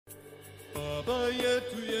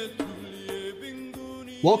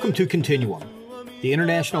Welcome to Continuum, the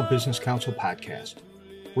International Business Council podcast,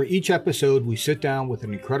 where each episode we sit down with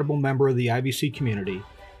an incredible member of the IBC community,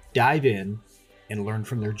 dive in, and learn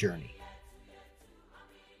from their journey.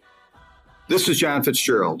 This is John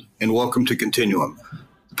Fitzgerald, and welcome to Continuum,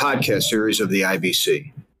 the podcast series of the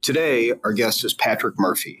IBC. Today, our guest is Patrick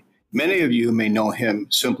Murphy. Many of you may know him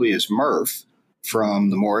simply as Murf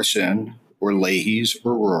from the Morris Inn, or Leahy's,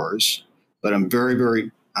 or Rohr's, but I'm very, very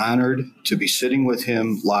honored to be sitting with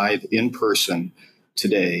him live in person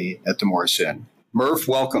today at the Morris Inn. Murf,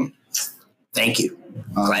 welcome. Thank you.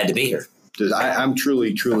 Glad to be here. I'm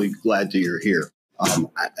truly, truly glad that you're here.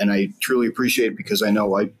 And I truly appreciate it because I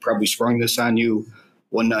know I probably sprung this on you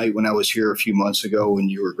one night when I was here a few months ago, and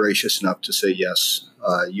you were gracious enough to say, yes,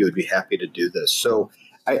 you would be happy to do this. So,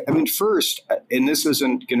 I mean, first, and this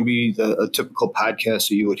isn't going to be a typical podcast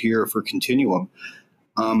that you would hear for Continuum.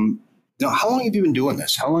 Now, how long have you been doing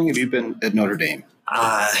this? How long have you been at Notre Dame?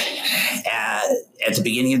 At the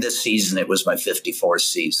beginning of this season, it was my 54th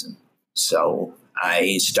season. So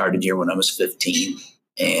I started here when I was 15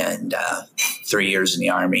 and 3 years in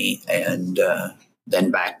the Army and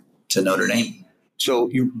then back to Notre Dame. So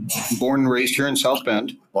you born and raised here in South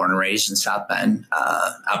Bend? Born and raised in South Bend,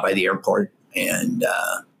 out by the airport. And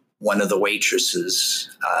one of the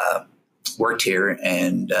waitresses worked here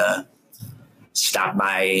and stopped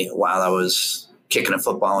by while I was kicking a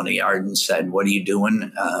football in the yard and said, "What are you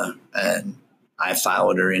doing?" And I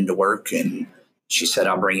followed her into work, and she said,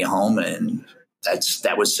 "I'll bring you home." And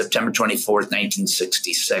that was September 24th,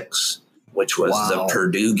 1966, which was the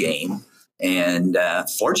Purdue game. And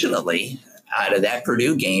fortunately, out of that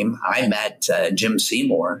Purdue game, I met Jim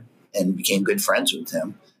Seymour and became good friends with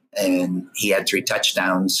him. And he had 3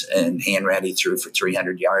 touchdowns, and Hanratty threw for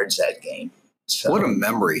 300 yards that game. So, what a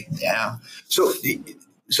memory. Yeah. So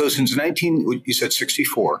since you said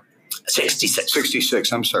 64? 66.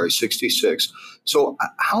 66, I'm sorry, 66. So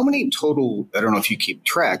how many total, I don't know if you keep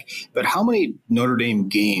track, but how many Notre Dame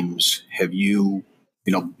games have you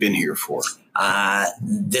been here for?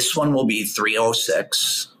 This one will be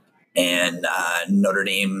 306. And Notre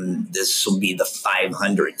Dame, this will be the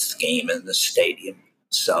 500th game in the stadium.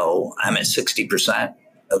 So I'm at 60%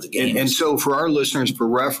 of the games. And so for our listeners, for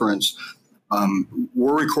reference,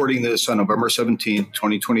 we're recording this on November 17th,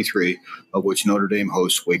 2023, of which Notre Dame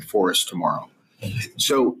hosts Wake Forest tomorrow.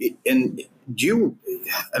 So, and do you,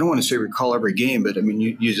 I don't want to say recall every game, but I mean,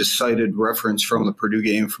 you just cited reference from the Purdue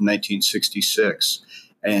game from 1966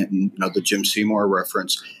 and, the Jim Seymour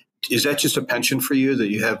reference. Is that just a penchant for you that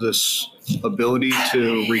you have this ability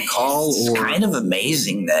to recall? It's kind of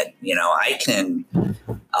amazing that, I can,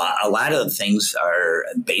 a lot of the things are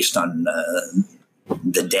based on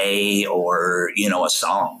the day or, a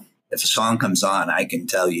song. If a song comes on, I can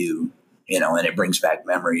tell you, and it brings back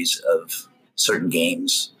memories of certain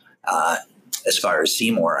games. As far as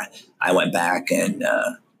Seymour, I went back and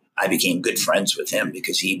I became good friends with him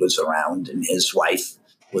because he was around and his wife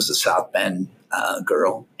was a South Bend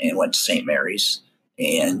girl and went to St. Mary's.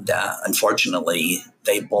 And unfortunately,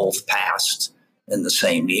 they both passed in the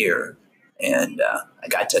same year. And I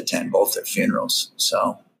got to attend both their funerals.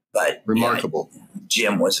 So, but remarkable. Yeah,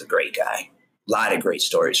 Jim was a great guy. A lot of great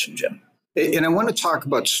stories from Jim. And I want to talk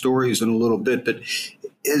about stories in a little bit, but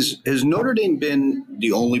has Notre Dame been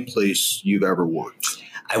the only place you've ever worked?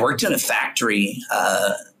 I worked in a factory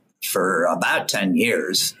for about 10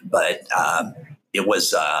 years, but it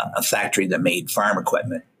was a factory that made farm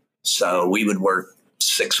equipment. So we would work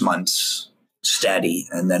 6 months steady,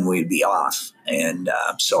 and then we'd be off. And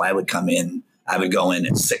so I would go in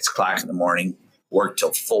at 6 o'clock in the morning, work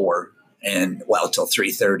till 4, till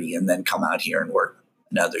 3:30, and then come out here and work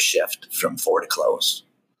another shift from 4 to close.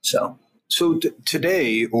 So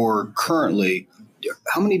today or currently,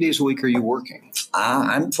 how many days a week are you working?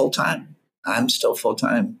 I'm full-time. I'm still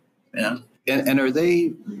full-time. Yeah. And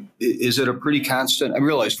is it a pretty constant? I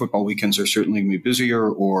realize football weekends are certainly going to be busier,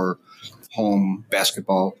 or home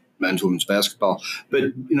basketball, men's, women's basketball.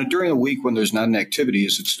 But, during a week when there's not an activity,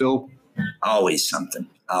 is it still? Always something.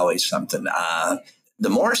 The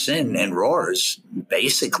Morris Inn and Rohr's,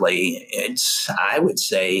 basically, it's, I would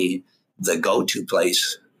say, the go-to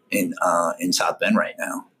place in South Bend right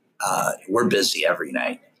now. We're busy every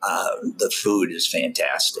night. The food is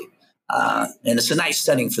fantastic. And it's a nice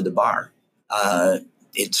setting for the bar.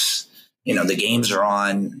 It's, the games are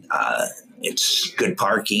on. It's good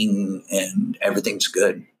parking and everything's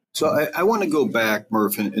good. So I want to go back,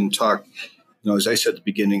 Murf, and talk, as I said at the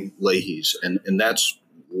beginning, Leahy's. And that's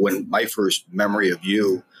when my first memory of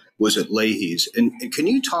you was at Leahy's. And can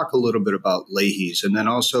you talk a little bit about Leahy's and then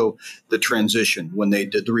also the transition when they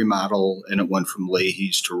did the remodel and it went from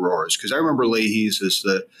Leahy's to Rohr's? Because I remember Leahy's is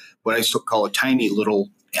what I still call a tiny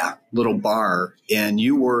little bar, and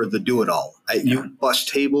you were the do-it-all. You bust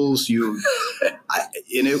tables,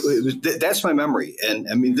 that's my memory. And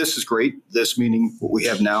I mean, this is great, this meaning what we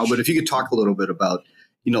have now, but if you could talk a little bit about,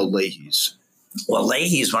 Leahy's. Well,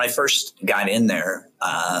 Leahy's, when I first got in there,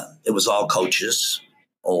 it was all coaches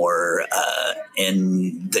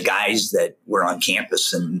and the guys that were on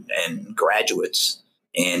campus and graduates,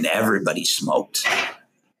 and everybody smoked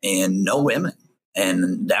and no women.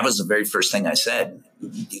 And that was the very first thing I said.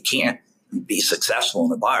 You can't be successful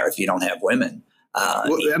in a bar if you don't have women. I'm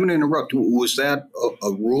going to interrupt. Was that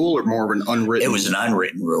a rule or more of an unwritten? It was an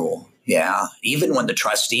unwritten rule. Yeah. Even when the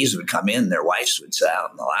trustees would come in, their wives would sit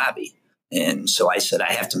out in the lobby. And so I said,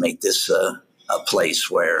 I have to make this a place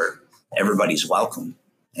where everybody's welcome.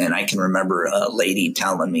 And I can remember a lady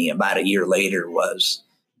telling me about a year later was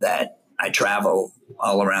that I travel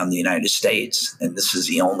all around the United States, and this is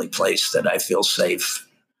the only place that I feel safe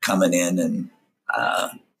coming in and,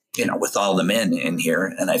 with all the men in here,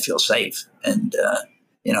 and I feel safe. And,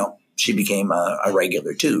 she became a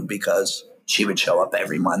regular too, because she would show up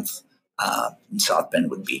every month. And South Bend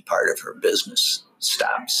would be part of her business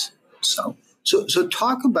stops. So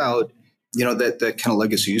talk about, that kind of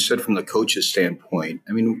legacy you said from the coach's standpoint.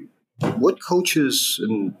 I mean, what coaches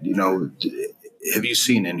and, have you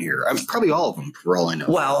seen in here? Probably all of them, for all I know.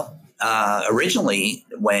 Well, originally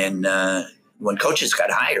when coaches got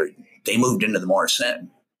hired, they moved into the Morris Inn.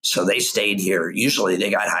 So they stayed here. Usually they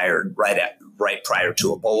got hired right prior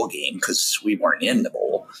to a bowl game because we weren't in the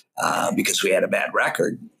bowl because we had a bad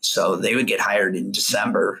record. So they would get hired in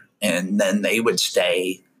December, and then they would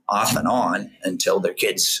stay off and on until their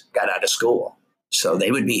kids got out of school. So they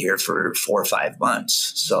would be here for 4 or 5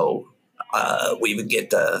 months. So we would get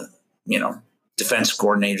the, defense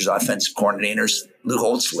coordinators, offensive coordinators. Lou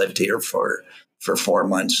Holtz lived here for 4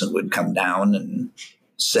 months and would come down and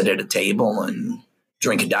sit at a table and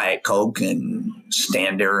drink a Diet Coke and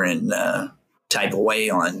stand there and type away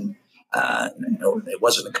on, it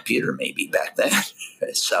wasn't a computer maybe back then.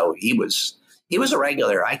 So he was a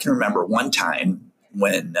regular. I can remember one time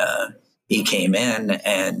when he came in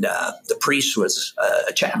and the priest was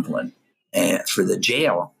a chaplain for the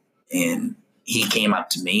jail, and he came up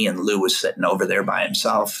to me, and Lou was sitting over there by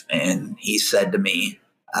himself, and he said to me,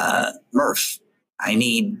 Murf, I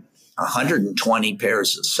need 120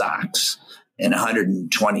 pairs of socks and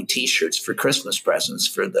 120 T-shirts for Christmas presents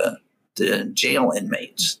for the jail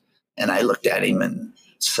inmates. And I looked at him and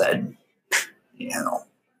said,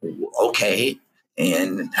 okay.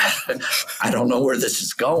 And I don't know where this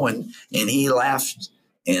is going. And he laughed,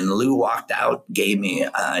 and Lou walked out, gave me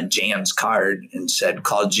Jan's card and said,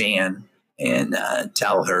 call Jan and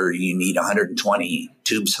tell her you need 120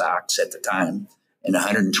 tube socks at the time and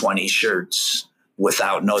 120 shirts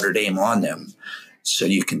without Notre Dame on them, so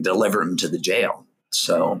you can deliver them to the jail.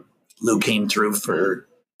 So Lou came through for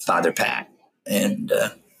Father Pat, and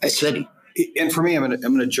I said, and for me, I'm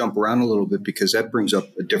going to jump around a little bit because that brings up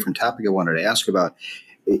a different topic I wanted to ask about.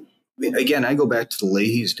 Again, I go back to the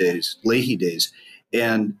Leahy days,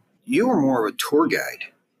 and you were more of a tour guide.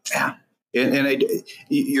 Yeah. And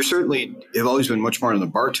you certainly have always been much more than a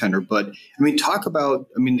bartender, but I mean, talk about,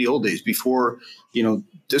 the old days before,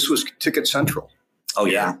 this was Ticket Central. Oh,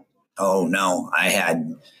 yeah. Oh, no.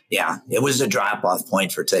 It was a drop-off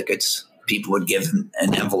point for tickets. People would give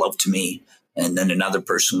an envelope to me, and then another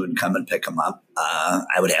person would come and pick them up.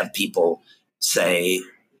 I would have people say,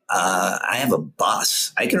 I have a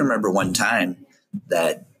bus. I can remember one time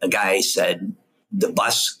that a guy said, the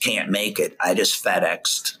bus can't make it. I just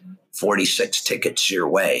FedExed 46 tickets your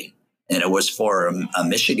way. And it was for a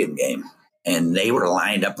Michigan game. And they were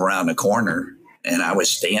lined up around the corner. And I was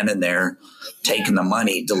standing there taking the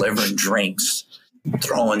money, delivering drinks,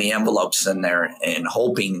 throwing the envelopes in there and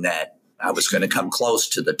hoping that I was going to come close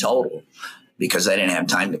to the total because I didn't have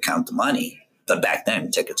time to count the money. But back then,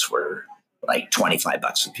 tickets were like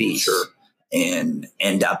 $25 a piece. Sure. And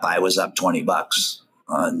I was up $20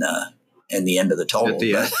 on in the end of the total.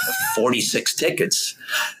 46 tickets.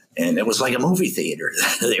 And it was like a movie theater.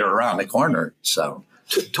 They were around the corner. So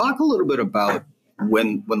talk a little bit about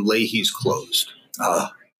when Leahy's closed.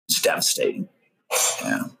 It's devastating.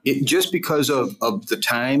 Yeah. Just because of the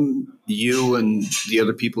time you and the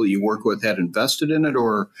other people that you work with had invested in it,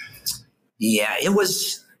 or? Yeah, it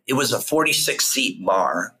was a 46-seat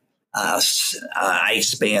bar. I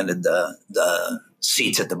expanded the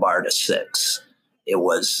seats at the bar to 6. It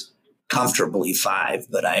was comfortably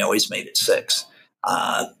 5, but I always made it 6.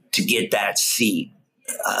 To get that seat,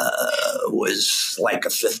 was like a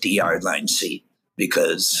 50-yard line seat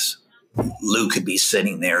because Lou could be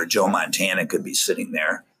sitting there, Joe Montana could be sitting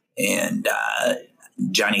there, and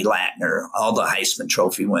Johnny Latner, all the Heisman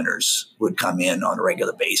Trophy winners would come in on a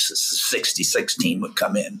regular basis. The 66 team would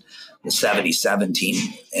come in, the 77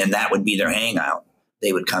 team, and that would be their hangout.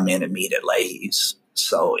 They would come in and meet at Leahy's.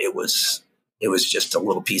 So it was just a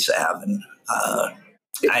little piece of heaven.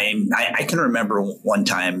 I can remember one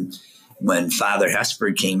time when Father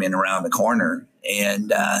Hesburgh came in around the corner,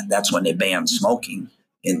 and that's when they banned smoking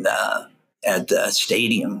at the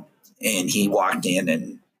stadium. And he walked in,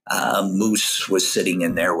 and Moose was sitting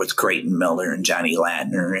in there with Creighton Miller and Johnny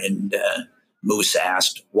Latner, and Moose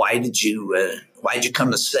asked, "Why'd you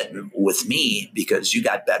come to sit with me? Because you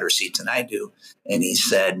got better seats than I do." And he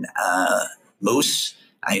said, "Moose,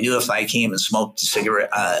 I knew if I came and smoked a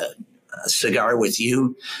cigar with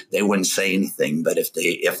you, they wouldn't say anything. But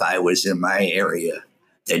if I was in my area,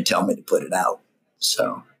 they'd tell me to put it out."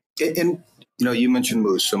 So, and you mentioned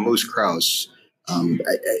Moose, so Moose Krause. I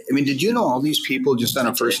mean, did you know all these people just on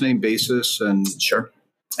a first name basis? And sure,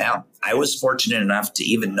 yeah, I was fortunate enough to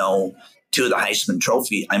even know two of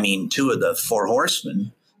the Four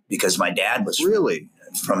Horsemen, because my dad was really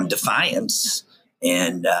from Defiance,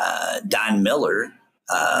 and Don Miller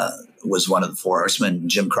was one of the Four Horsemen,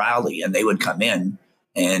 Jim Crowley, and they would come in.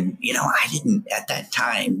 And, at that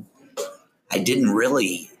time, I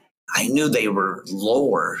knew they were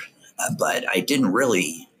lower, but I didn't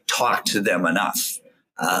really talk to them enough.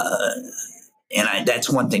 And that's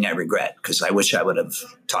one thing I regret, because I wish I would have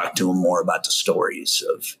talked to them more about the stories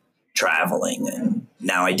of traveling. And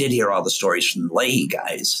now I did hear all the stories from the Leahy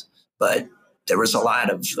guys, but there was a lot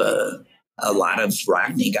of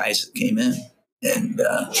Rockney guys that came in. And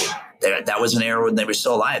that was an era when they were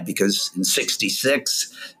still alive, because in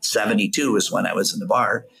 66, 72 was when I was in the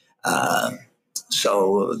bar.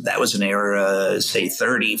 So that was an era, say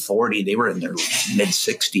 30, 40, they were in their mid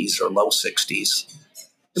 60s or low 60s.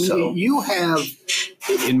 So you have,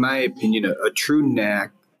 in my opinion, a true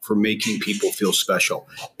knack for making people feel special.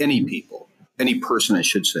 Any person, I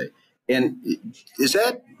should say. And is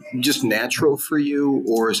that just natural for you,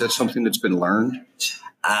 or is that something that's been learned?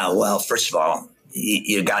 Well, first of all,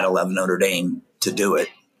 you got to love Notre Dame to do it.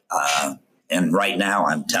 And right now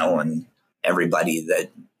I'm telling everybody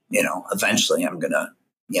that, eventually I'm going to,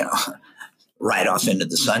 ride off into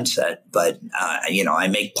the sunset. But, I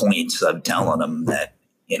make points of telling them that,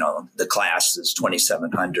 the class is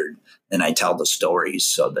 2,700, and I tell the stories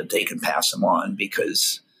so that they can pass them on,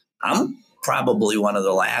 because I'm probably one of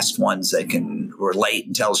the last ones that can relate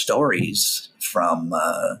and tell stories from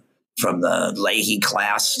the Leahy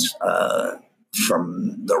class,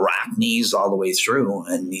 from the Rockneys all the way through,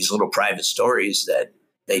 and these little private stories that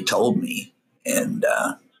they told me, and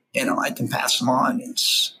I can pass them on.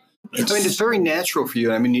 It's very natural for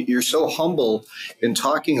you. I mean, you're so humble in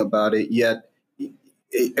talking about it, yet,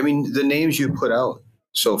 I mean, the names you put out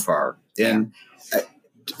so far, and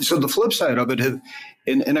so the flip side of it,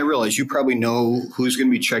 and I realize you probably know who's going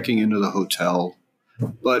to be checking into the hotel,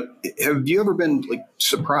 but have you ever been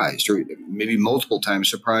surprised, or maybe multiple times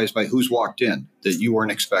surprised by who's walked in that you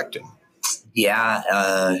weren't expecting? Yeah.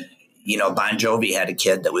 Bon Jovi had a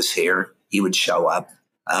kid that was here. He would show up.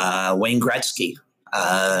 Wayne Gretzky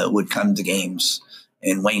would come to games,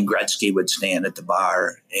 and Wayne Gretzky would stand at the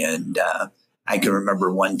bar. And I can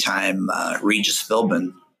remember one time Regis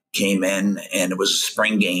Philbin came in, and it was a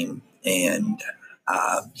spring game, and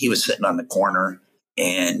he was sitting on the corner,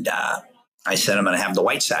 and I said, "I'm going to have the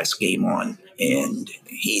White Sox game on." And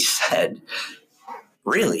he said,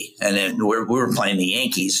 "Really?" And then we were playing the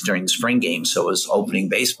Yankees during the spring game, so it was opening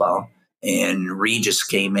baseball. And Regis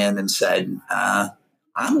came in and said,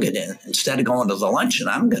 "I'm going to, instead of going to the luncheon,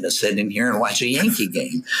 I'm going to sit in here and watch a Yankee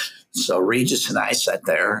game." So Regis and I sat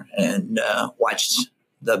there and watched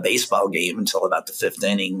the baseball game until about the fifth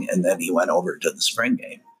inning, and then he went over to the spring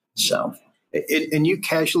game. So, and you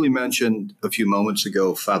casually mentioned a few moments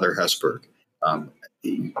ago Father Hesburgh, and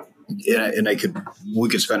we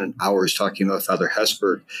could spend hours talking about Father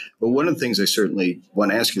Hesburgh. But one of the things I certainly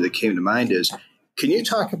want to ask you that came to mind is, can you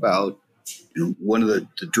talk about one of the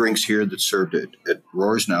drinks here that's served at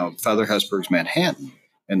Rohr's now, Father Hesburgh's Manhattan,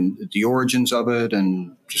 and the origins of it,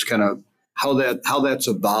 and just kind of how that's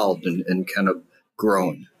evolved and kind of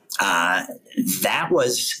grown? That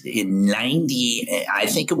was in 90. I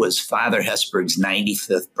think it was Father Hesburgh's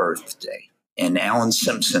 95th birthday, and Alan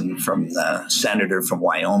Simpson, from the senator from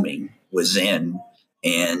Wyoming, was in,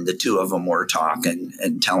 and the two of them were talking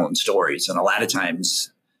and telling stories. And a lot of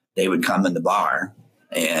times they would come in the bar,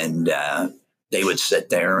 and they would sit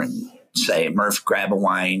there and say, "Murf, grab a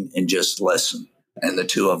wine and just listen." And the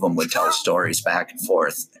two of them would tell stories back and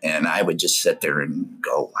forth. And I would just sit there and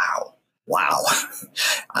go, wow.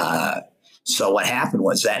 So what happened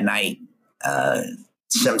was that night,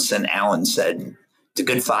 Simpson Allen said, the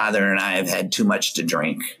good father and I have had too much to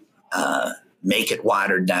drink. Make it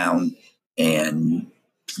watered down and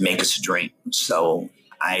make us a drink. So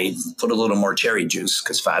I put a little more cherry juice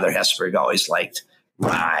because Father Hesburgh always liked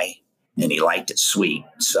rye and he liked it sweet.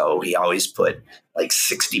 So he always put like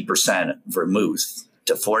 60% vermouth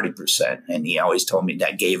to 40%. And he always told me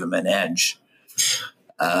that gave him an edge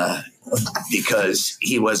because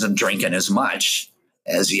he wasn't drinking as much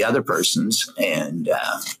as the other persons. And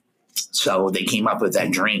so they came up with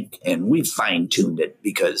that drink and we fine-tuned it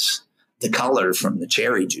because the color from the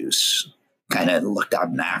cherry juice kind of looked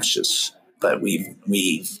obnoxious, but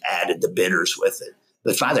we've added the bitters with it.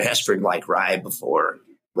 But Father Hesburgh liked rye before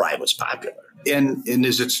rye was popular. And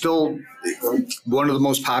is it still one of the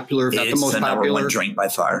most popular, if not the most popular? It's the number one drink by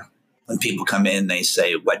far. When people come in, they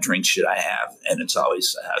say, what drink should I have? And it's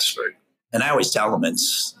always a Hesburgh. And I always tell them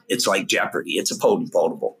it's like Jeopardy. It's a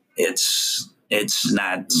potable. It's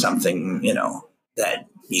not something, that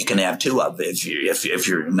you can have two of if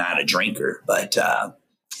you're not a drinker. But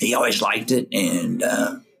he always liked it. And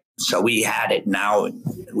so we had it. Now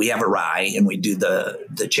we have a rye and we do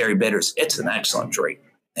the cherry bitters. It's an excellent drink.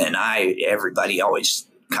 And everybody always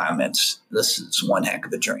comments, this is one heck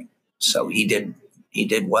of a drink. So he did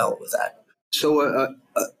well with that. So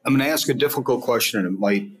I'm going to ask a difficult question, and it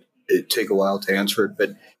might take a while to answer it.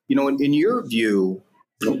 But, in your view,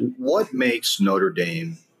 what makes Notre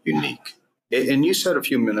Dame unique? And you said a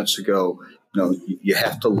few minutes ago, you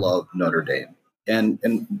have to love Notre Dame. And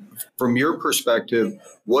from your perspective,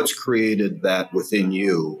 what's created that within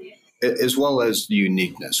you, as well as the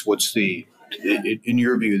uniqueness? What's in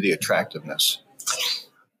your view, the attractiveness?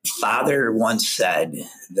 Father once said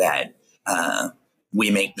that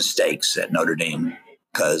we make mistakes at Notre Dame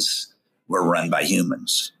because we're run by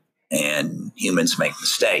humans and humans make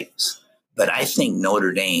mistakes. But I think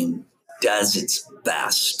Notre Dame does its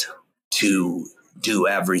best to do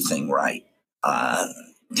everything right,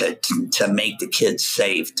 to make the kids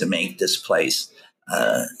safe, to make this place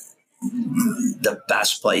the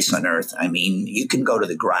best place on earth. I mean, you can go to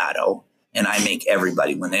the grotto. And I make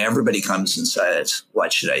when everybody comes and says,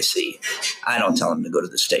 what should I see? I don't tell them to go to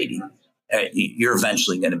the stadium. You're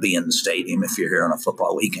eventually going to be in the stadium if you're here on a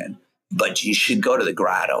football weekend. But you should go to the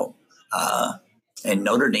grotto. And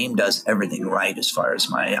Notre Dame does everything right as far as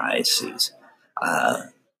my eye sees.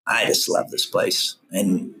 I just love this place.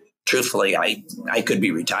 And truthfully, I could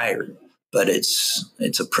be retired. But it's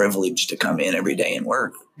a privilege to come in every day and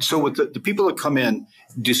work. So with the people that come in,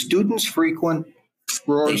 do students frequent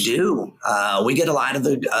Rohr? They do. We get a lot of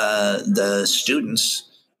the students,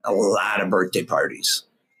 a lot of birthday parties.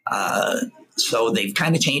 So they've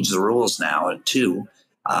kind of changed the rules now, too.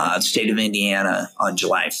 The state of Indiana on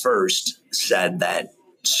July 1st said that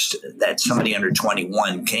somebody under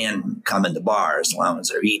 21 can come in the bar as long as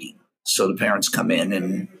they're eating. So the parents come in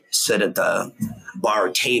and sit at the bar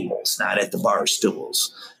tables, not at the bar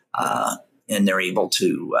stools. And they're able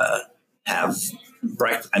to have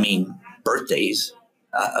birthdays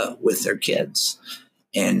with their kids.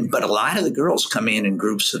 But a lot of the girls come in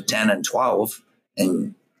groups of 10 and 12,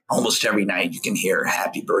 and almost every night you can hear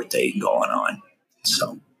happy birthday going on.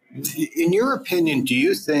 So in your opinion, do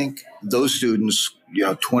you think those students,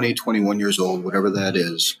 20, 21 years old, whatever that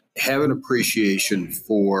is, have an appreciation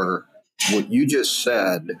for what you just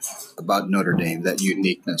said about Notre Dame, that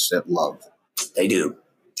uniqueness, that love? They do.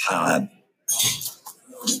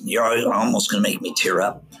 You're almost going to make me tear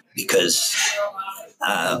up because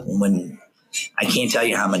when I can't tell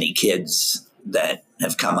you how many kids that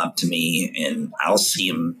have come up to me, and I'll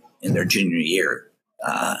see them in their junior year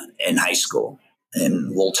in high school,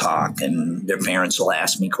 and we'll talk, and their parents will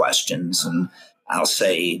ask me questions, and I'll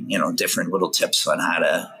say, different little tips on how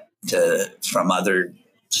to from other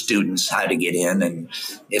students, how to get in, and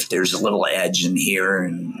if there's a little edge in here,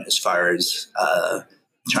 and as far as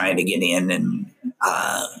trying to get in, and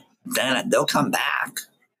then they'll come back.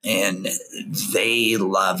 And they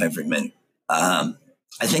love every minute.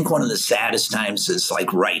 I think one of the saddest times is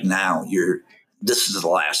like right now, this is the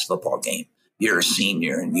last football game. You're a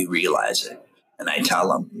senior and you realize it. And I tell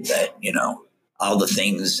them that, all the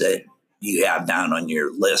things that you have down on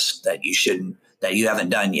your list that you haven't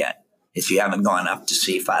done yet. If you haven't gone up to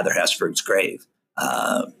see Father Hesburgh's grave,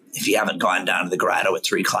 if you haven't gone down to the grotto at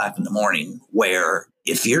 3:00 in the morning, where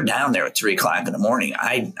if you're down there at 3:00 in the morning,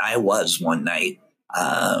 I was one night.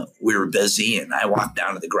 We were busy, and I walked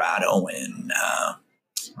down to the grotto, and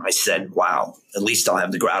I said, wow, at least I'll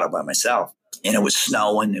have the grotto by myself. and it was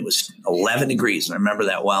snowing. It was 11 degrees. And I remember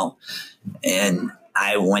that well. And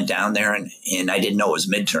I went down there and I didn't know it was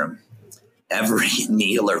midterm. Every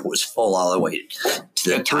kneeler was full all the way to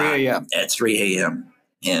the At top 3 a.m. At 3 a.m.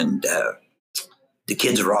 And the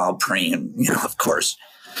kids were all praying, of course,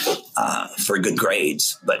 for good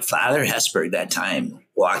grades. But Father Hesburgh that time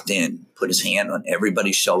walked in, put his hand on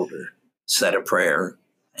everybody's shoulder, said a prayer,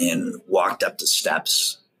 and walked up the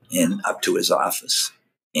steps and up to his office.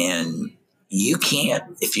 And you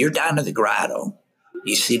can't, if you're down to the grotto,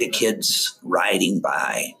 you see the kids riding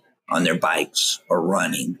by on their bikes or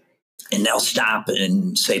running, and they'll stop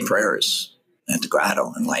and say prayers at the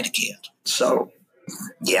grotto and light a candle. So,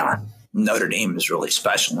 yeah, Notre Dame is really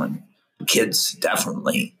special, and kids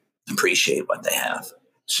definitely appreciate what they have.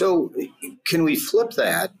 So can we flip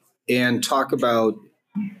that and talk about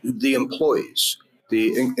the employees,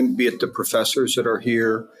 be it the professors that are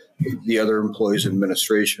here, the other employees,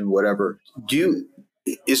 administration, whatever?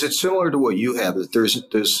 Is it similar to what you have, that there's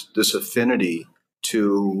this affinity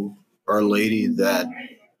to Our Lady that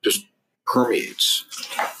just permeates?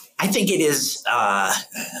 I think it is.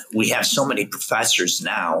 We have so many professors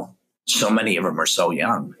now. So many of them are so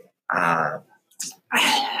young. I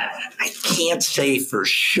can't say for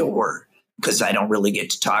sure because I don't really get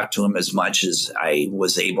to talk to them as much as I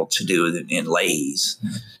was able to do in Leahy's.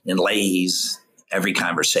 In Leahy's, every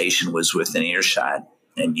conversation was within earshot,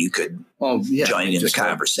 and you could join in the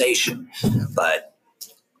conversation. But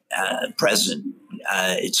present,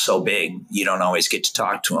 it's so big, you don't always get to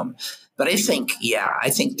talk to them. But I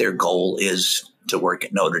think their goal is to work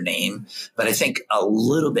at Notre Dame. But I think a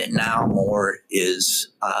little bit now more is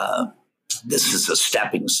this is a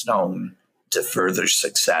stepping stone to further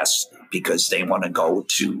success because they want to go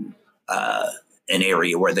to an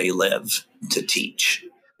area where they live to teach.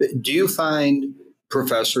 Do you find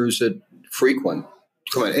professors that frequent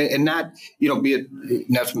come in, and not, be it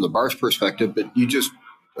not from the bar's perspective, but you just,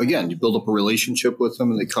 again, you build up a relationship with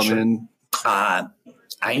them and they come in?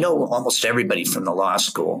 I know almost everybody from the law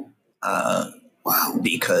school. Wow.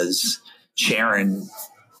 Because Sharon,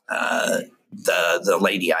 the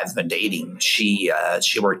lady I've been dating, she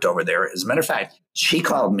worked over there. As a matter of fact, she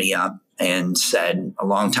called me up and said a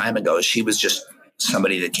long time ago, she was just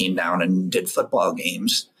somebody that came down and did football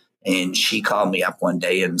games. And she called me up one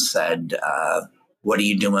day and said, what are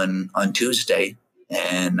you doing on Tuesday?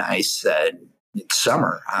 And I said, it's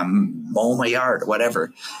summer. I'm mowing my yard or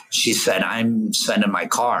whatever. She said, I'm sending my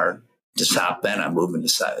car to South Bend. I'm moving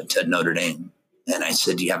to Notre Dame. And I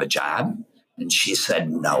said, do you have a job? And she said,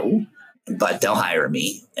 no, but they'll hire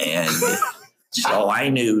me. And so I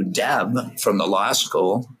knew Deb from the law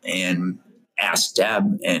school and asked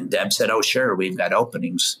Deb. And Deb said, oh, sure, we've got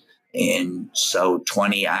openings. And so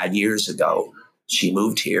 20 odd years ago, she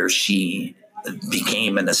moved here. She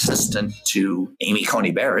became an assistant to Amy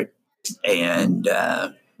Coney Barrett and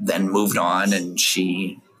then moved on. And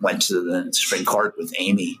she went to the Supreme Court with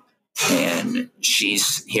Amy. And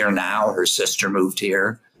she's here now. Her sister moved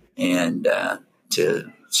here. And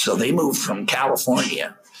so they moved from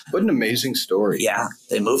California. What an amazing story. Yeah.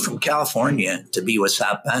 They moved from California to be with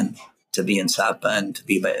South Bend, to be in South Bend, to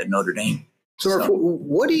be at Notre Dame. So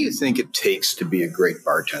what do you think it takes to be a great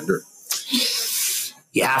bartender?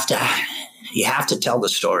 You have to tell the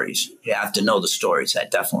stories. You have to know the stories.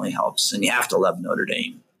 That definitely helps. And you have to love Notre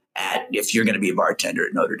Dame. If you're going to be a bartender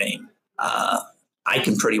at Notre Dame, I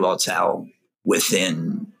can pretty well tell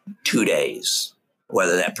within 2 days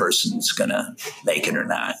whether that person's going to make it or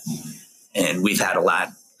not. And we've had a lot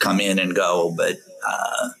come in and go, but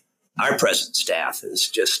our present staff is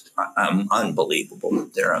just unbelievable.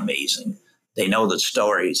 They're amazing. They know the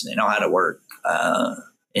stories. They know how to work.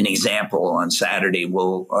 An example, on Saturday,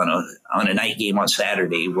 on a night game on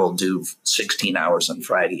Saturday, we'll do 16 hours on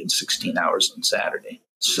Friday and 16 hours on Saturday.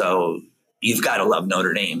 So you've got to love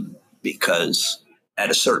Notre Dame because at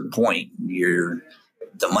a certain point,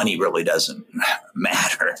 the money really doesn't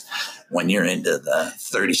matter when you're into the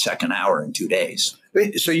 32nd hour in 2 days.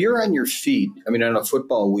 So you're on your feet. I mean, on a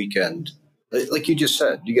football weekend, like you just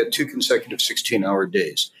said, you get 2 consecutive 16-hour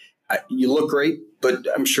days. You look great, but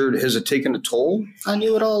I'm sure, has it taken a toll on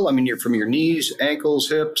you at all? I mean, you're from your knees, ankles,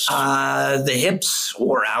 hips? The hips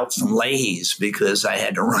wore out from Leahy's because I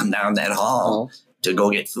had to run down that hall to go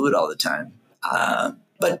get food all the time.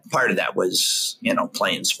 But part of that was,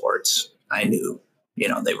 playing sports. I knew,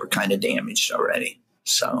 they were kind of damaged already.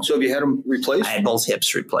 So have you had them replaced? I had both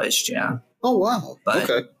hips replaced, yeah. Oh, wow. But,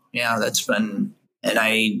 okay. Yeah, that's been, and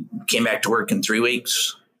I came back to work in 3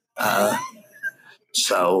 weeks.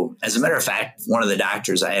 So, as a matter of fact, one of the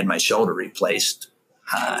doctors, I had my shoulder replaced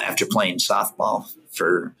after playing softball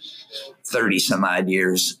for 30 some odd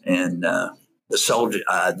years. And the soldier,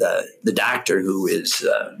 the doctor who is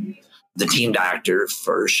the team doctor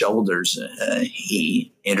for shoulders,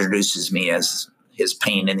 he introduces me as his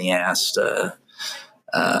pain in the ass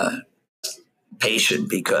patient,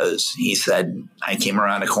 because he said, I came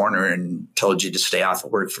around a corner and told you to stay off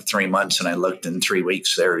of work for 3 months, and I looked in 3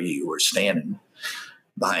 weeks, there you were standing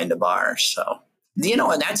behind the bar. So,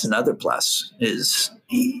 and that's another plus, is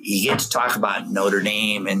you get to talk about Notre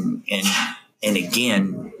Dame, and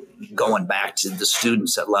again, going back to the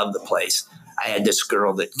students that love the place. I had this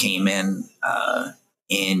girl that came in,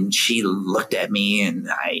 and she looked at me, and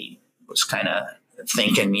I was kind of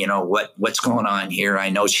thinking, what's going on here?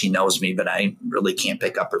 I know she knows me, but I really can't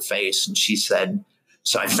pick up her face. And she said,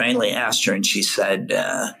 so I finally asked her, and she said,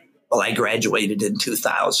 well, I graduated in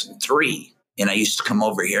 2003, and I used to come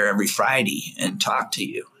over here every Friday and talk to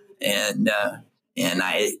you. And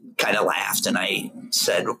I kind of laughed, and I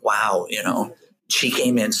said, wow, she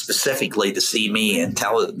came in specifically to see me and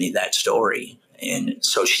tell me that story. And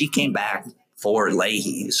so she came back for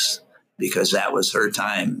Leahy's because that was her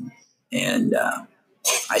time. And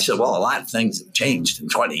I said, well, a lot of things have changed in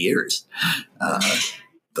 20 years.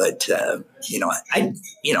 But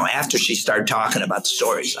after she started talking about the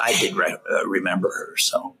stories, I did remember her.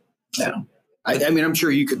 So, yeah. I mean, I'm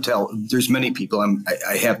sure you could tell there's many people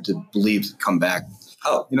I have to believe that come back,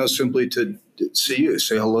 simply to see you,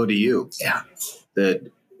 say hello to you. Yeah.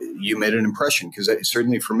 That you made an impression, because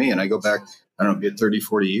certainly for me, and I go back, I don't know, 30,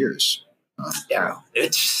 40 years. Yeah.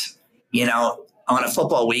 It's, on a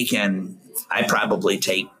football weekend, I probably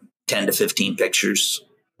take 10 to 15 pictures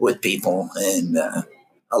with people. And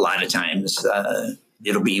a lot of times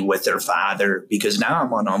it'll be with their father, because now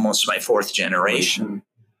I'm on almost my fourth generation.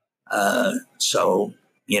 So,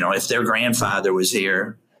 if their grandfather was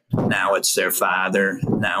here, now it's their father,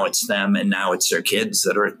 now it's them, and now it's their kids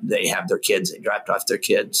they have their kids, they dropped off their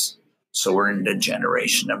kids. So we're into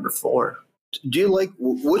generation number 4.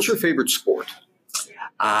 What's your favorite sport?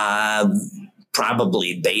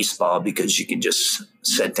 Probably baseball, because you can just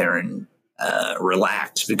sit there and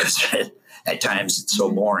relax, because at times it's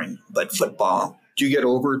so boring. But football. Do you get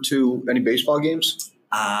over to any baseball games?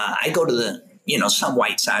 I go to the, some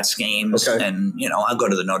White Sox games, okay. And, I'll go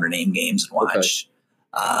to the Notre Dame games and watch. Okay.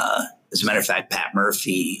 As a matter of fact, Pat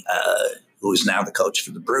Murphy, who is now the coach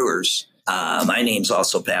for the Brewers, my name's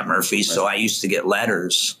also Pat Murphy. So I used to get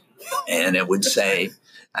letters, and it would say,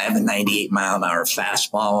 I have a 98-mile-an-hour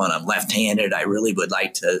fastball, and I'm left-handed. I really would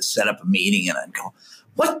like to set up a meeting. And I'd go,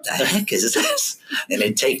 what the heck is this? And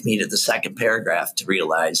it'd take me to the second paragraph to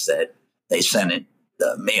realize that they sent it,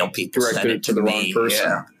 the mail people sent it to the me. Wrong person.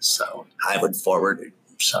 Yeah. So I would forward it.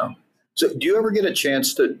 So do you ever get a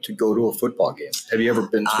chance to go to a football game? Have you ever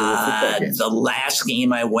been to a football game? The last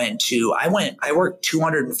game I went to, I worked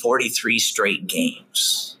 243 straight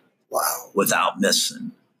games. Wow. Without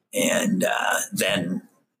missing. And then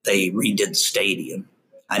they redid the stadium.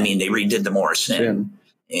 I mean, they redid the Morrison.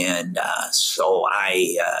 And so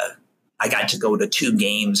I got to go to 2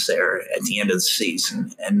 games there at the end of the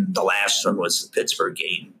season. And the last one was the Pittsburgh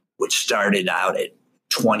game, which started out at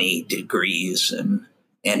 20 degrees and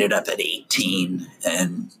ended up at 18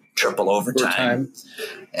 and triple overtime.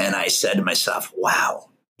 And I said to myself, wow,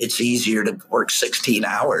 it's easier to work 16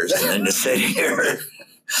 hours than to sit here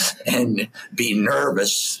and be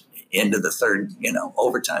nervous into the third,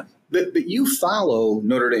 overtime. But you follow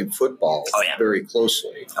Notre Dame football very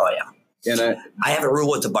closely. Oh, yeah. And I have a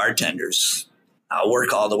rule with the bartenders. I'll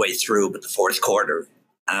work all the way through, but the fourth quarter,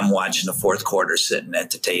 I'm watching the fourth quarter sitting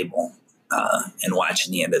at the table and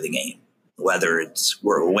watching the end of the game, whether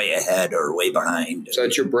we're way ahead or way behind. So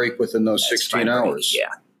that's your break within those 16 hours.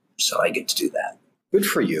 Yeah. So I get to do that. Good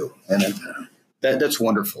for you. And that's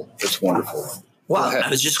wonderful. That's wonderful. Well, I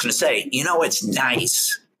was just going to say, it's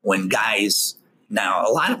nice when guys, now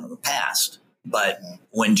a lot of them have passed, but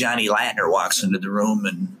when Johnny Latner walks into the room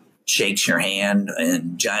and shakes your hand,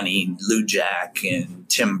 and Johnny Lujack and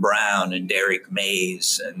Tim Brown and Derek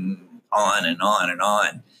Mays and on and on and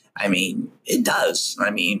on. I mean, it does.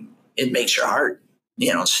 I mean, it makes your heart,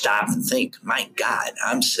 stop and think, my God,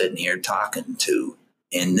 I'm sitting here talking to,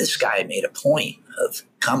 and this guy made a point of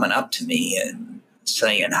coming up to me and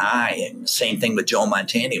saying hi. And same thing with Joe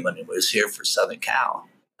Montani when he was here for Southern Cal,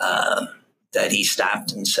 that he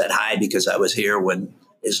stopped and said hi because I was here when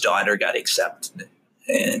his daughter got accepted.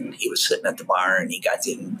 And he was sitting at the bar and he got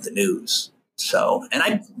the news. So, and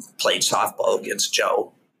I played softball against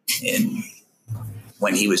Joe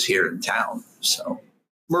when he was here in town. So,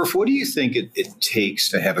 Murf, what do you think it takes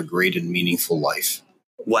to have a great and meaningful life?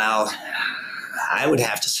 Well, I would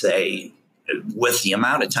have to say, with the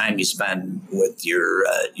amount of time you spend with your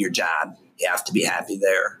job, you have to be happy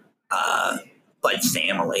there. but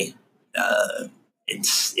family.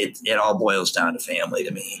 It all boils down to family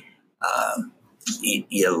to me.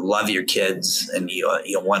 You love your kids and you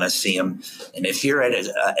want to see them. And if you're at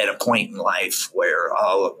a point in life where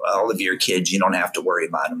all of your kids, you don't have to worry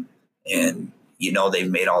about them, and you know they've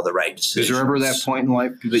made all the right decisions. Is there ever that point in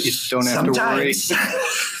life that you don't have to worry?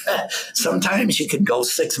 Sometimes you can go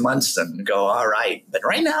 6 months and go, all right. But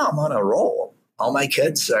right now I'm on a roll. All my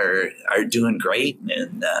kids are doing great,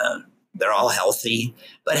 and they're all healthy.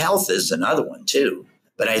 But health is another one too.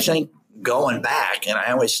 But I think going back, and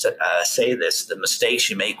I always say this, the mistakes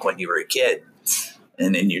you make when you were a kid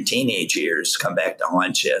and in your teenage years come back to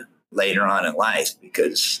haunt you later on in life.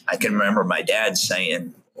 Because I can remember my dad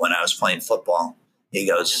saying when I was playing football, he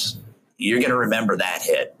goes, "You're going to remember that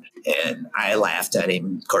hit." And I laughed at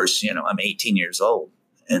him. Of course, I'm 18 years old.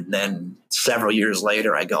 And then several years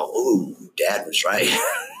later, I go, "Ooh, Dad was right."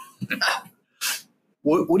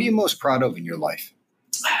 What are you most proud of in your life?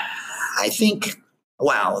 I think,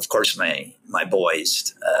 well, of course, my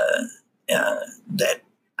boys, that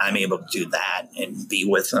I'm able to do that and be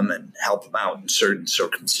with them and help them out in certain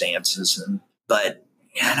circumstances. But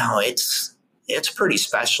it's pretty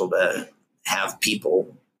special to have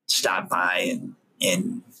people stop by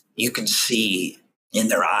and you can see in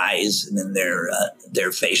their eyes and in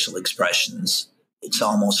their facial expressions, it's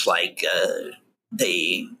almost like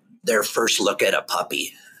their first look at a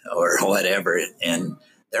puppy or whatever, and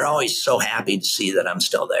they're always so happy to see that I'm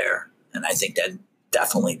still there. And I think that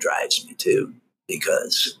definitely drives me too,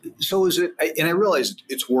 because. So is it, and I realize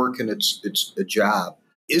it's work and it's a job.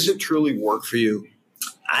 Is it truly work for you?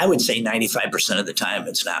 I would say 95% of the time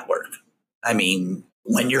it's not work. I mean,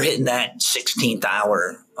 when you're hitting that 16th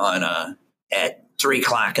hour at 3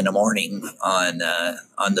 o'clock in the morning on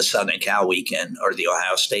the Southern Cal weekend or the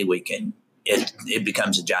Ohio State weekend, it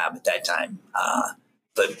becomes a job at that time.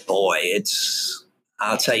 But boy,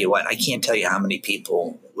 I'll tell you what, I can't tell you how many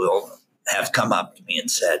people will have come up to me and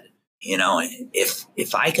said,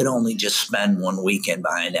 if I could only just spend one weekend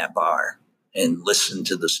behind that bar and listen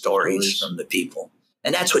to the stories from the people.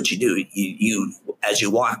 And that's what you do. You as you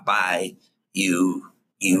walk by, you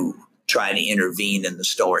try to intervene in the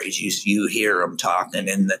stories. You hear them talking,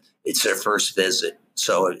 and it's their first visit.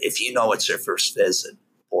 So if you know it's their first visit,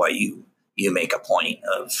 boy, you make a point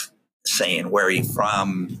of saying, where are you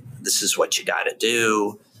from? This is what you got to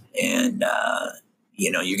do. And,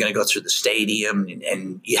 you're going to go through the stadium,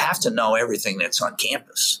 and you have to know everything that's on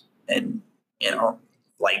campus. And,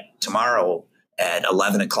 like tomorrow at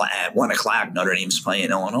 1 o'clock, Notre Dame's playing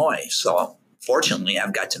Illinois. So fortunately,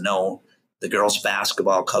 I've got to know the girls'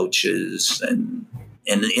 basketball coaches. And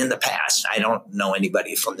in the past, I don't know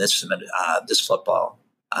anybody from this football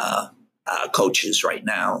coaches right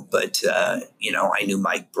now. But, I knew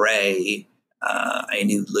Mike Bray. I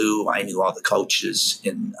knew Lou. I knew all the coaches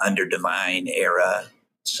under Divine era.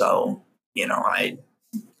 So, I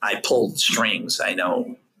pulled strings. I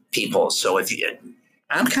know people. So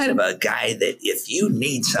I'm kind of a guy that if you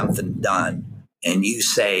need something done and you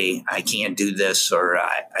say, I can't do this, or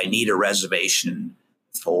I need a reservation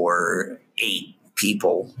for 8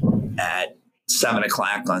 people at 7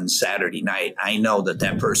 o'clock on Saturday night, I know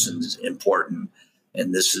that person's important.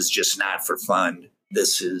 And this is just not for fun.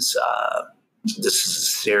 This is a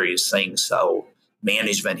serious thing. So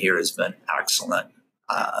management here has been excellent.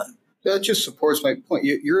 That just supports my point.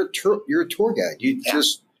 You're a tour guide.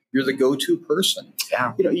 You're the go-to person.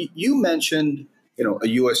 Yeah. You mentioned, a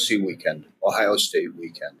USC weekend, Ohio State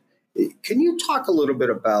weekend. Can you talk a little bit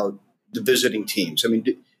about the visiting teams? I mean,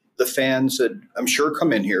 the fans that I'm sure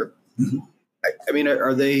come in here. Mm-hmm. I mean,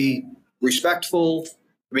 are they respectful?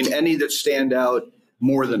 I mean, any that stand out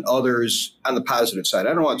more than others on the positive side?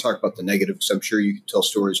 I don't want to talk about the negative, because I'm sure you can tell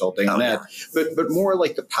stories all day on that. Yeah. But more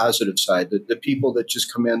like the positive side, the people that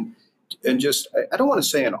just come in and just, I don't want to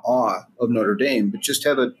say in awe of Notre Dame, but just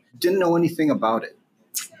didn't know anything about it.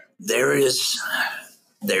 There is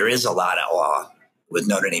a lot of awe with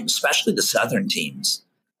Notre Dame, especially the Southern teams.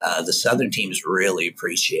 The Southern teams really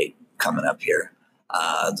appreciate coming up here.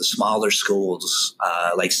 The smaller schools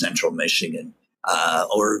like Central Michigan,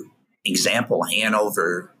 or example,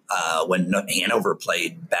 Hanover, when Hanover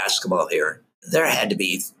played basketball here, there had to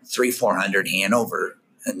be 300-400 Hanover,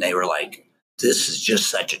 and they were like, this is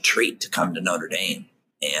just such a treat to come to Notre Dame.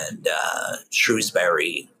 And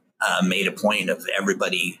Shrewsbury made a point of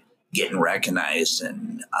everybody getting recognized,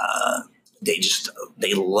 and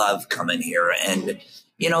they love coming here. And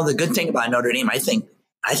the good thing about Notre Dame, I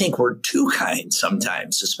think we're too kind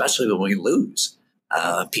sometimes, especially when we lose.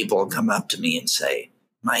 People will come up to me and say,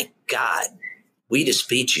 my God, we just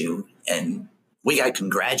beat you, and we got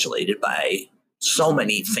congratulated by so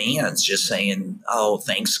many fans just saying, "Oh,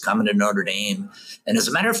 thanks for coming to Notre Dame." And as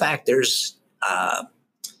a matter of fact, there's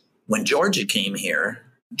when Georgia came here,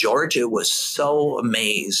 Georgia was so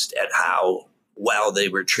amazed at how well they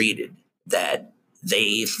were treated that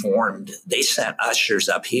they sent ushers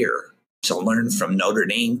up here to learn from Notre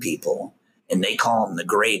Dame people, and they call them the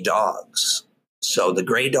Gray Dogs. So the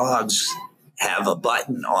Gray Dogs have a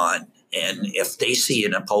button on, and if they see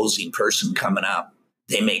an opposing person coming up,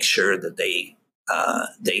 they make sure that they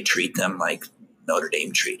treat them like Notre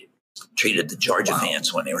Dame treated the Georgia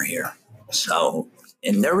fans when they were here. So,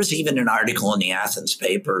 and there was even an article in the Athens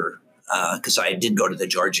paper, because I did go to the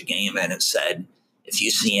Georgia game, and it said, if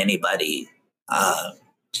you see anybody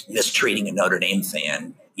mistreating a Notre Dame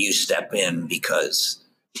fan, you step in, because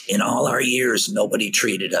in all our years, nobody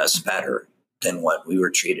treated us better than what we were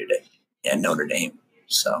treated at Notre Dame.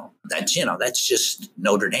 So that's just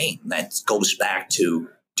Notre Dame. That goes back to,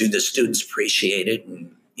 do the students appreciate it?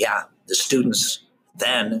 And yeah, the students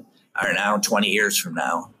then are now 20 years from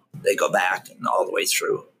now, they go back and all the way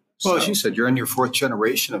through. Well, as you said, you're in your fourth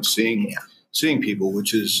generation of seeing people,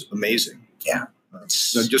 which is amazing. Yeah.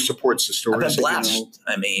 It just supports the stories. I've been blessed.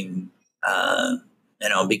 I mean,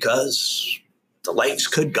 because the legs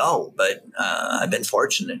could go, but I've been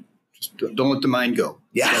fortunate. Just don't let the mind go.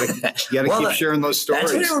 Yeah. You got to keep sharing those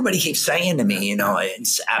stories. That's what everybody keeps saying to me.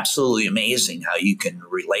 It's absolutely amazing how you can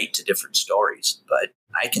relate to different stories. But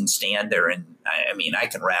I can stand there and, I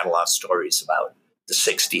can rattle off stories about the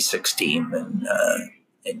 66 team.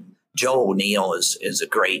 And Joe O'Neill is a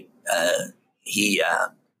great, he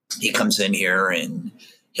comes in here and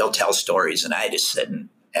he'll tell stories, and I just sit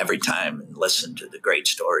every time and listen to the great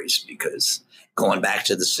stories, because going back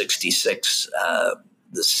to the 66,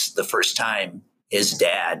 the first time his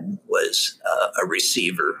dad was a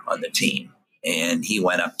receiver on the team, and he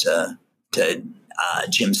went up to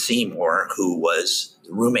Jim Seymour, who was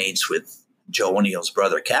roommates with Joe O'Neill's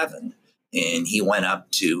brother Kevin, and he went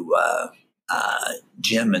up to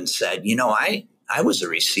Jim and said, I was a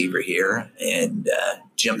receiver here. And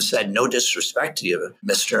Jim said, no disrespect to you,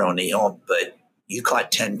 Mr. O'Neill, but you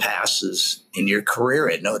caught 10 passes in your career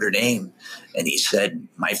at Notre Dame. And he said,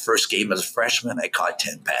 my first game as a freshman, I caught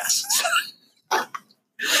 10 passes.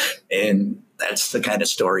 And that's the kind of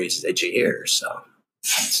stories that you hear. So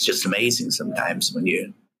it's just amazing sometimes when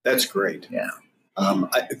you. That's great. Yeah.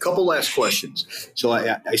 A couple last questions. So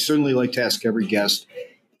I certainly like to ask every guest,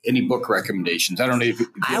 any book recommendations? I don't know if you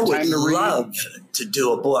have time to read. I would love to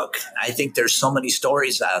do a book. I think there's so many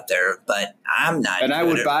stories out there, but I'm not. And I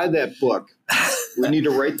would buy that book. We need to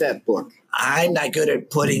write that book. I'm not good at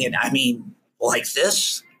putting it. Like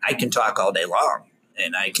this, I can talk all day long,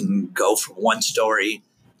 and I can go from one story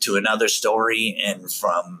to another story. And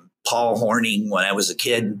from Paul Horning, when I was a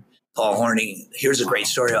kid, here's a great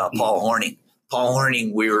story about Paul Horning. Paul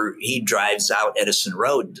Horning, he drives out Edison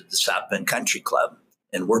Road to the South Bend Country Club.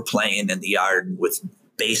 And we're playing in the yard with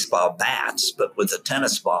baseball bats, but with a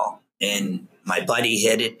tennis ball. And my buddy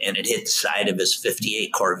hit it, and it hit the side of his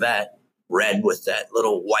 58 Corvette, red with that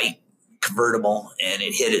little white convertible, and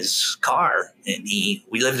it hit his car. And we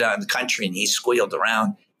lived out in the country, and he squealed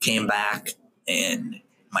around, came back, and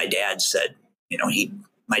my dad said,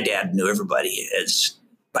 my dad knew everybody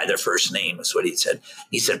by their first name, is what he said.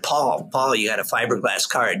 He said, Paul, you got a fiberglass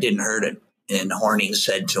car. It didn't hurt it. And Horning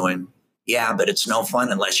said to him, yeah, but it's no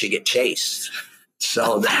fun unless you get chased.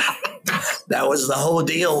 So that was the whole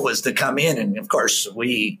deal, was to come in. And, of course,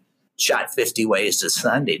 we shot 50 ways to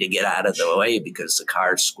Sunday to get out of the way because the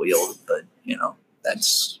car squealed. But,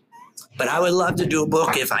 but I would love to do a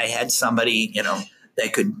book if I had somebody,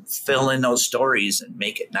 that could fill in those stories and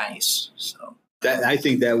make it nice. So I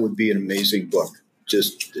think that would be an amazing book,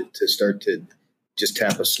 just to start to just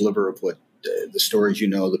tap a sliver of what the stories,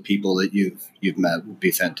 the people that you've met, would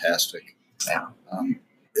be fantastic. Yeah.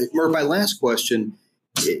 Murf, my last question,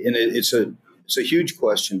 and it's a huge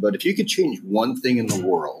question, but if you could change one thing in the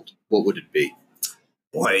world, what would it be?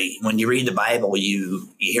 Boy, when you read the Bible, you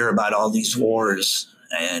hear about all these wars,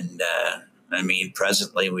 and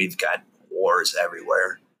presently we've got wars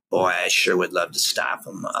everywhere. Boy, I sure would love to stop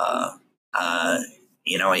them. I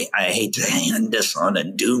hate to end this on a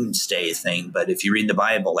doomsday thing, but if you read the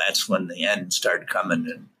Bible, that's when the end started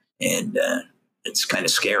coming, and it's kind of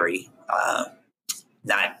scary.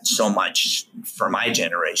 Not so much for my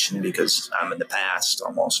generation, because I'm in the past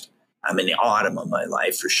almost. I'm in the autumn of my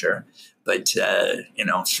life for sure. But,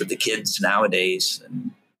 for the kids nowadays,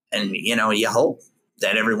 and you hope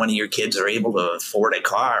that every one of your kids are able to afford a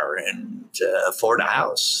car and afford a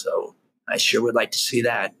house. So I sure would like to see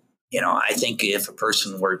that. I think if a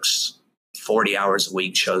person works 40 hours a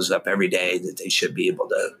week, shows up every day, that they should be able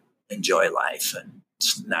to enjoy life. And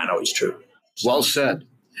it's not always true. Well said.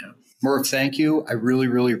 Yeah. Murf, thank you. I really,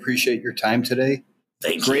 really appreciate your time today.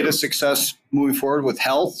 Thank Greatest you. success moving forward with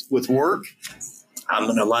health, with work. I'm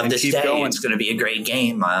going to love this day. Going. It's going to be a great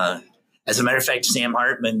game. As a matter of fact, Sam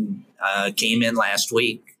Hartman came in last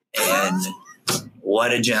week, and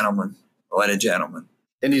what a gentleman. What a gentleman.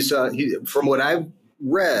 And he's from what I've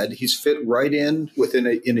read, he's fit right in within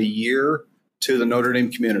a year to the Notre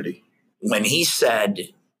Dame community. When he said,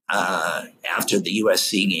 after the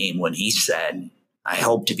USC game, when he said, I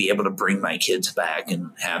hope to be able to bring my kids back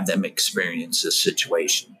and have them experience this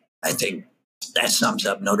situation, I think that sums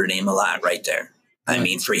up Notre Dame a lot right there. I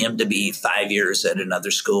mean, for him to be 5 years at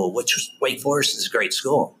another school, which was Wake Forest is a great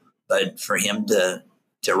school, but for him to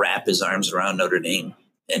wrap his arms around Notre Dame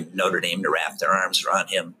and Notre Dame to wrap their arms around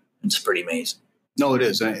him, it's pretty amazing. No, it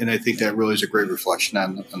is. And I think that really is a great reflection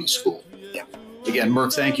on the school. Yeah. Again,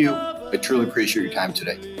 Murf, thank you. I truly appreciate your time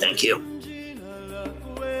today. Thank you.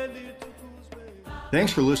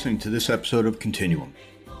 Thanks for listening to this episode of Continuum.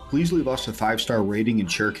 Please leave us a 5-star rating and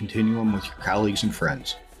share Continuum with your colleagues and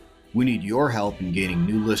friends. We need your help in gaining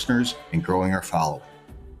new listeners and growing our following.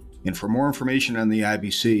 And for more information on the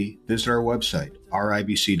IBC, visit our website,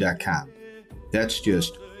 ribc.com. That's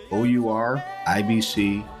just OURIBC.com.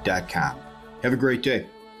 Have a great day.